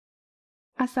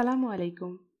আসসালামু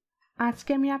আলাইকুম।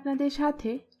 আজকে আমি আপনাদের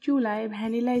সাথে চুলায়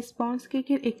ভ্যানিলা স্পঞ্জ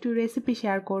কেকের একটু রেসিপি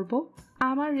শেয়ার করব।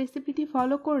 আমার রেসিপিটি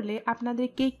ফলো করলে আপনাদের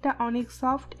কেকটা অনেক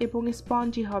সফট এবং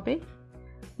স্পঞ্জি হবে।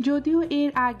 যদিও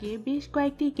এর আগে বেশ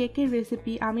কয়েকটি কেকের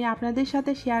রেসিপি আমি আপনাদের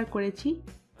সাথে শেয়ার করেছি,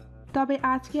 তবে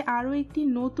আজকে আরও একটি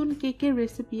নতুন কেকের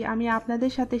রেসিপি আমি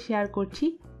আপনাদের সাথে শেয়ার করছি।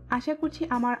 আশা করছি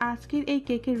আমার আজকের এই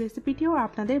কেকের রেসিপিটিও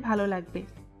আপনাদের ভালো লাগবে।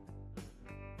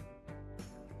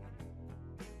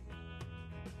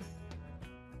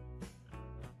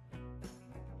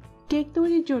 কেক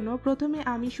তৈরির জন্য প্রথমে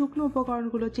আমি শুকনো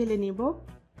উপকরণগুলো চেলে নেব।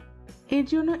 এর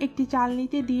জন্য একটি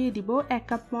চালনিতে দিয়ে দিব 1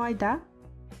 কাপ ময়দা,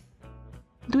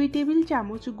 2 টেবিল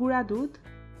চামচ গুঁড়া দুধ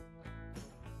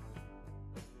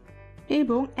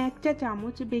এবং 1 চা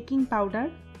চামচ বেকিং পাউডার।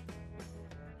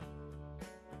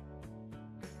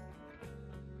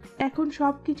 এখন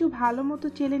সবকিছু ভালো মতো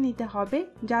চেলে নিতে হবে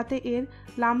যাতে এর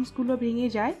লাম্পসগুলো ভেঙে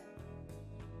যায়।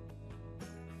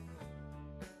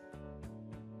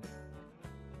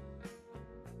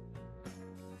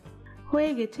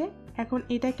 হয়ে গেছে, এখন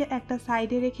এটাকে একটা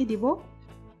সাইডে রেখে দিব।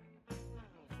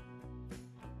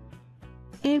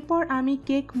 এরপর আমি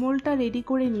কেক মোল্ডটা রেডি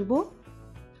করে নিব।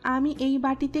 আমি এই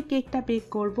বাটিতে কেকটা বেক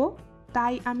করব,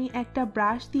 তাই আমি একটা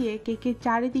ব্রাশ দিয়ে কেকের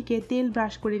চারিদিকে তেল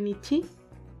ব্রাশ করে নিচ্ছি।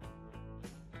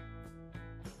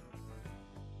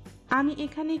 আমি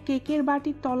এখানে কেকের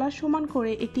বাটির তলার সমান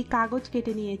করে একটি কাগজ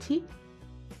কেটে নিয়েছি।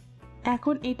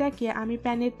 এখন এটাকে আমি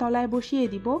প্যানের তলায় বসিয়ে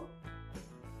দিব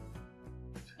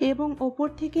এবং ওপর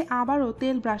থেকে আবারও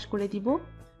তেল ব্রাশ করে দিব।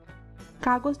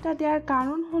 কাগজটা দেওয়ার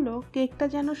কারণ হলো কেকটা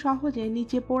যেন সহজে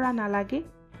নিচে পোড়া না লাগে।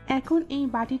 এখন এই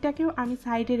বাটিটাকেও আমি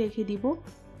সাইডে রেখে দিব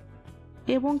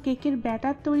এবং কেকের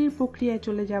ব্যাটার তৈরির প্রক্রিয়ায়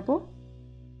চলে যাব।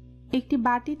 একটি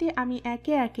বাটিতে আমি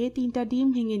একে একে 3টা ডিম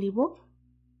ভেঙে নিব।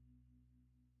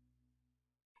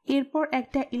 এরপর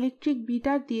একটা ইলেকট্রিক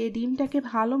বিটার দিয়ে ডিমটাকে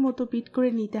ভালো মতো বিট করে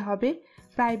নিতে হবে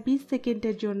প্রায় 20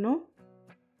 সেকেন্ডের জন্য।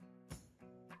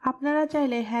 আপনারা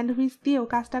চাইলে হ্যান্ড হুইস্ক দিয়েও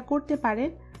কাজটা করতে পারেন,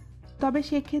 তবে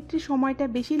সেক্ষেত্রে সময়টা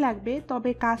বেশি লাগবে,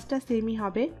 তবে কাজটা সেমই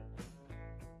হবে।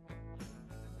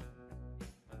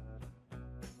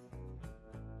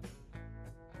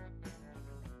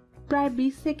 প্রায়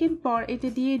 20 সেকেন্ড পর এতে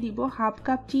দিয়ে দিব হাফ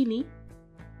কাপ চিনি।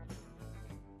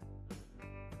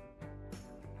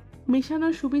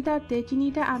 মেশানোর সুবিধার্থে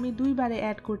চিনিটা আমি 2 বারে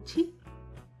অ্যাড করছি।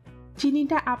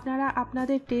 চিনিটা আপনারা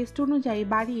আপনাদের টেস্ট অনুযায়ী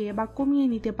বাড়িয়ে বা কমিয়ে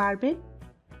নিতে পারবেন।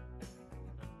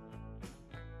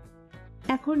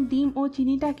 এখন ডিম ও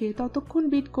চিনিটাকে ততক্ষণ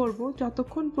বিট করব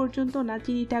যতক্ষণ পর্যন্ত না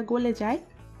চিনিটা গলে যায়।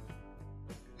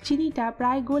 চিনিটা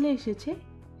প্রায় গলে এসেছে।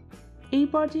 এই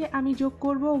পর্যায়ে আমি যোগ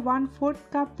করব 1/4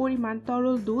 কাপ পরিমাণ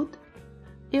তরল দুধ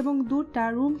এবং দুধটা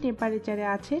রুম টেম্পারেচারে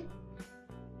আছে।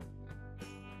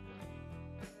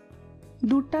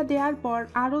 দুধটা দেওয়ার পর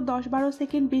আরও 10-12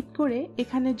 সেকেন্ড বিট করে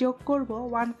এখানে যোগ করব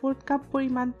 1/4 কাপ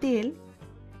পরিমাণ তেল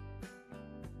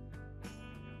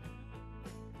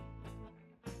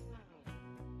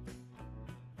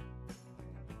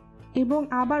এবং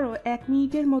আবারও 1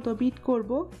 মিনিটের মতো বিট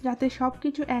করব যাতে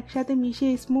সবকিছু একসাথে মিশে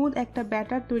স্মুথ একটা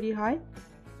ব্যাটার তৈরি হয়।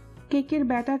 কেকের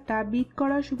ব্যাটারটা বিট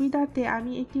করার সুবিধার্থে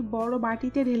আমি একটি বড়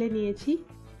বাটিতে ঢেলে নিয়েছি।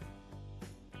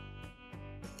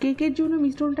 কেকের জন্য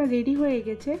মিশ্রণটা রেডি হয়ে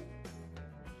গেছে।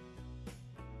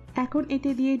 এখন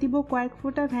এতে দিয়ে দিব কয়েক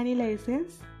ফোঁটা ভ্যানিলা এসেন্স।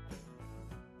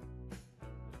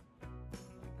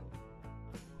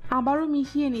 আবারও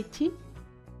মিশিয়ে নিচ্ছি।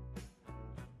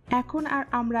 এখন আর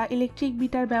আমরা ইলেকট্রিক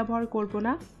বিটার ব্যবহার করব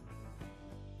না।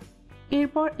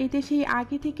 এরপর এতে সেই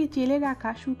আগে থেকে চেলে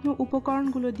রাখা শুকনো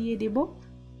উপকরণগুলো দিয়ে দেব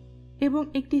এবং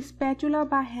একটি স্প্যাচুলা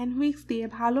বা হ্যান্ড হুইস্ক দিয়ে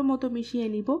ভালো মতো মিশিয়ে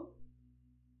নিব।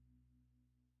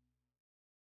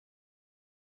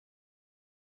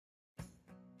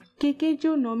 কেকের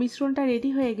জন্য মিশ্রণটা রেডি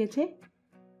হয়ে গেছে।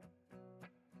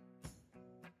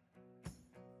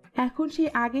 এখন সেই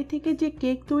আগে থেকে যে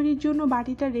কেক তৈরির জন্য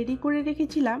বাটিটা রেডি করে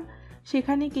রেখেছিলাম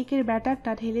সেখানে কেকের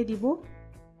ব্যাটারটা ঢেলে দিব।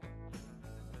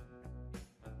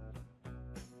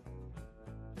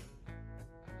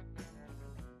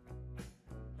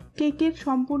 কেকের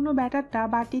সম্পূর্ণ ব্যাটারটা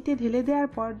বাটিতে ঢেলে দেওয়ার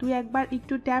পর 2-1 বার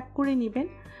একটু ট্যাপ করে নেবেন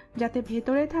যাতে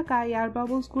ভেতরে থাকা এয়ার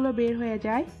বাবলসগুলো বের হয়ে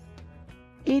যায়।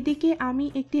 এদিকে আমি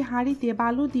একটি হাঁড়িতে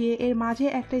বালু দিয়ে এর মাঝে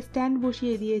একটা স্ট্যান্ড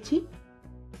বসিয়ে দিয়েছি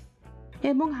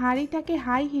এবং হাঁড়িটাকে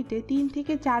হাই হিটে 3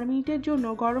 থেকে 4 মিনিটের জন্য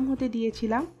গরম হতে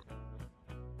দিয়েছিলাম।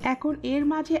 এখন এর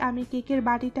মাঝে আমি কেকের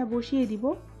বাটিটা বসিয়ে দিব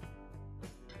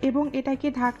এবং এটাকে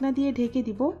ঢাকনা দিয়ে ঢেকে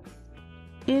দিব।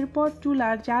 এরপর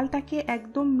চুলার জালটাকে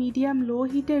একদম মিডিয়াম লো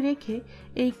হিটে রেখে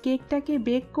এই কেকটাকে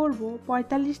বেক করব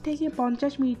 45 থেকে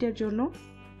 50 মিনিটের জন্য।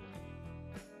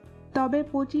 তবে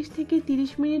 25 থেকে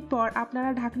 30 মিনিট পর আপনারা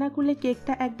ঢাকনা খুলে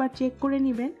কেকটা একবার চেক করে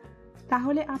নেবেন,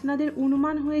 তাহলে আপনাদের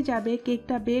অনুমান হয়ে যাবে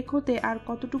কেকটা বেক হতে আর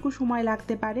কতটুকু সময়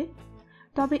লাগতে পারে।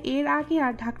 তবে এর আগে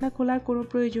আর ঢাকনা খোলার কোনো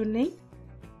প্রয়োজন নেই।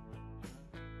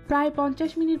 প্রায়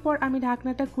 50 মিনিট পর আমি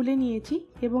ঢাকনাটা খুলে নিয়েছি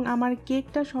এবং আমার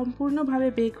কেকটা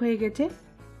সম্পূর্ণভাবে বেক হয়ে গেছে।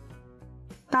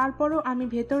 তারপরও আমি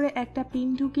ভেতরে একটা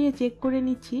পিন ঢুকিয়ে চেক করে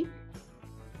নিচ্ছি।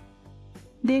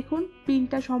 দেখুন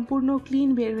পিনটা সম্পূর্ণ ক্লিন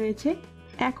বের হয়েছে।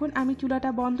 এখন আমি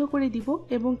চুলাটা বন্ধ করে দিব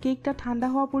এবং কেকটা ঠান্ডা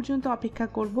হওয়া পর্যন্ত অপেক্ষা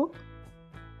করব।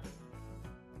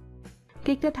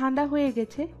 কেকটা ঠান্ডা হয়ে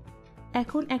গেছে।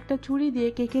 এখন একটা ছুরি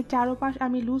দিয়ে কেকের চারপাশ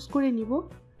আমি লুজ করে নিব।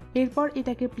 এরপর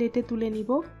এটাকে প্লেটে তুলে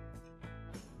নিব।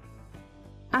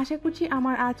 আশা করছি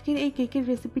আমার আজকের এই কেকের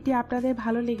রেসিপিটি আপনাদের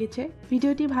ভালো লেগেছে।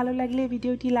 ভিডিওটি ভালো লাগলে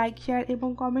ভিডিওটি লাইক, শেয়ার এবং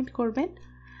কমেন্ট করবেন।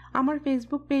 আমার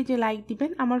ফেসবুক পেজে লাইক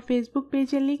দিবেন। আমার ফেসবুক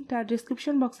পেজের লিঙ্কটা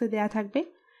ডেসক্রিপশন বক্সে দেওয়া থাকবে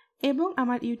এবং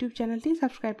আমার ইউটিউব চ্যানেলটি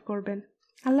সাবস্ক্রাইব করবেন।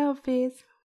 আল্লাহ হাফেজ।